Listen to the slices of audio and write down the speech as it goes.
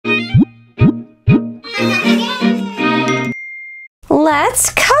let's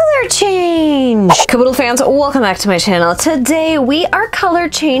color change! Caboodle fans, welcome back to my channel. Today we are color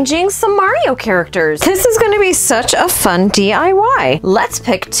changing some Mario characters. This is going to be such a fun DIY. Let's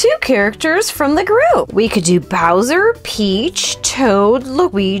pick 2 characters from the group. We could do Bowser, Peach, Toad,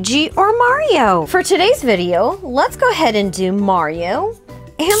 Luigi, or Mario. For today's video, let's go ahead and do Mario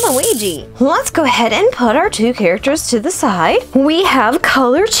and Luigi. Let's go ahead and put our 2 characters to the side. We have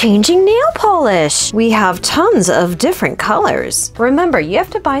color changing nail polish. We have tons of different colors. Remember, you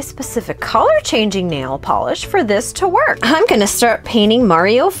have to buy specific color changing nail polish for this to work. I'm gonna start painting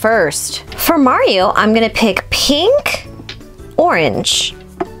Mario first. For Mario, I'm gonna pick pink, orange,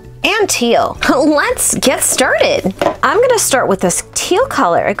 and teal. Let's get started. I'm gonna start with this teal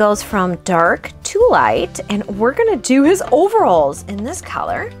color. It goes from dark to light, and we're gonna do his overalls in this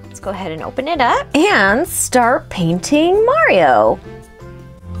color. Let's go ahead and open it up and start painting Mario.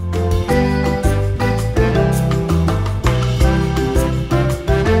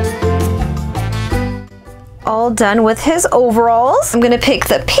 All done with his overalls. I'm gonna pick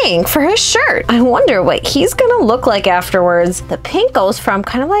the pink for his shirt. I wonder what he's gonna look like afterwards. The pink goes from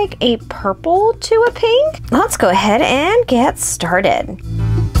kind of like a purple to a pink. Let's go ahead and get started.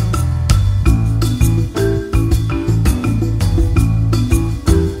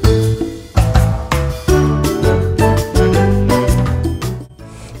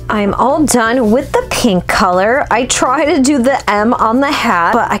 I'm all done with the pink color. I tried to do the M on the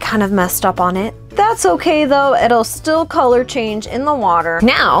hat, but I kind of messed up on it. That's okay though, it'll still color change in the water.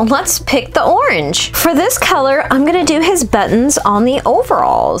 Now, let's pick the orange. For this color, I'm gonna do his buttons on the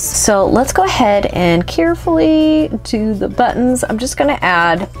overalls. So let's go ahead and carefully do the buttons. I'm just gonna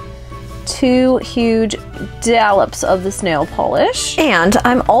add 2 huge dollops of this nail polish. And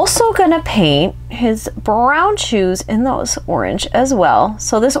I'm also gonna paint his brown shoes in those orange as well.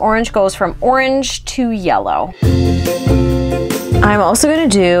 So this orange goes from orange to yellow. I'm also gonna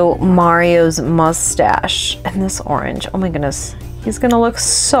do Mario's mustache in this orange. Oh my goodness, he's gonna look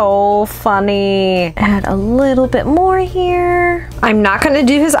so funny. Add a little bit more here. I'm not gonna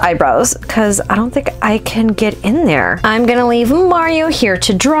do his eyebrows because I don't think I can get in there. I'm gonna leave Mario here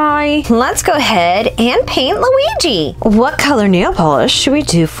to dry. Let's go ahead and paint Luigi. What color nail polish should we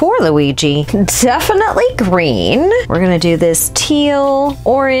do for Luigi? Definitely green. We're gonna do this teal,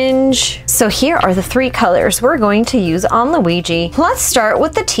 orange. So here are the 3 colors we're going to use on Luigi. Let's start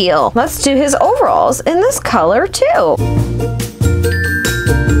with the teal. Let's do his overalls in this color too.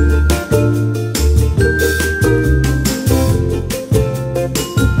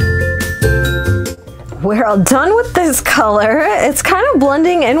 We're all done with this color. It's kind of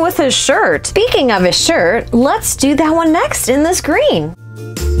blending in with his shirt. Speaking of his shirt, let's do that one next in this green.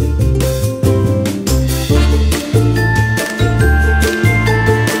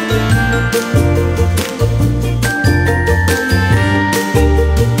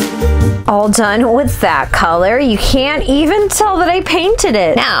 All done with that color. You can't even tell that I painted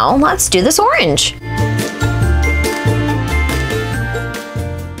it. Now, let's do this orange.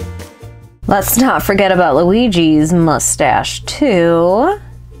 Let's not forget about Luigi's mustache too.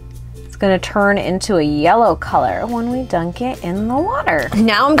 It's gonna turn into a yellow color when we dunk it in the water.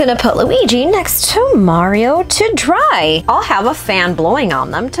 Now I'm gonna put Luigi next to Mario to dry. I'll have a fan blowing on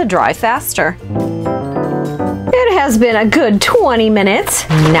them to dry faster. It has been a good 20 minutes.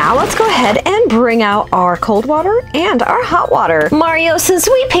 Now let's go ahead and bring out our cold water and our hot water. Mario, since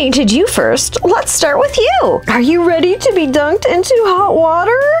we painted you first, let's start with you. Are you ready to be dunked into hot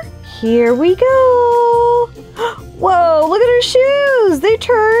water? Here we go. Whoa, look at her shoes. They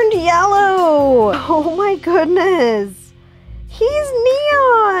turned yellow. Oh my goodness. He's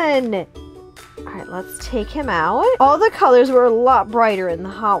neon. All right, let's take him out. All the colors were a lot brighter in the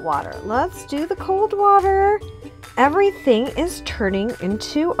hot water. Let's do the cold water. Everything is turning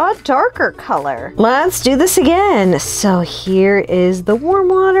into a darker color. Let's do this again. So here is the warm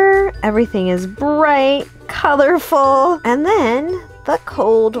water. Everything is bright, colorful. And then the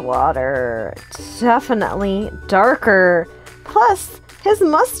cold water, definitely darker. Plus, his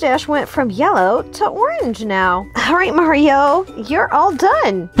mustache went from yellow to orange now. All right, Mario, you're all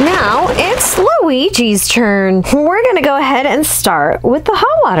done. Now it's Luigi's turn. We're gonna go ahead and start with the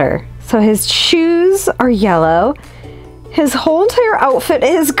hot water. So his shoes are yellow. His whole entire outfit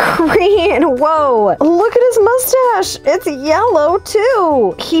is green. Whoa, look at his mustache. It's yellow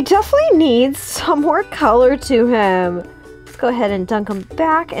too. He definitely needs some more color to him. Go ahead and dunk them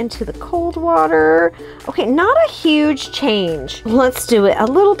back into the cold water. Okay, not a huge change. Let's do it a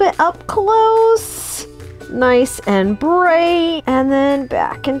little bit up close. Nice and bright. And then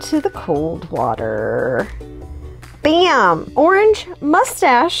back into the cold water. Bam! Orange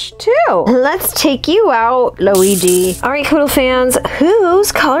mustache too. Let's take you out, Luigi. All right, Caboodle fans,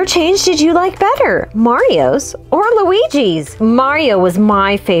 whose color change did you like better? Mario's or Luigi's? Mario was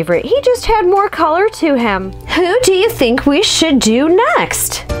my favorite. He just had more color to him. Who do you think we should do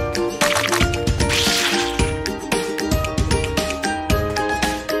next?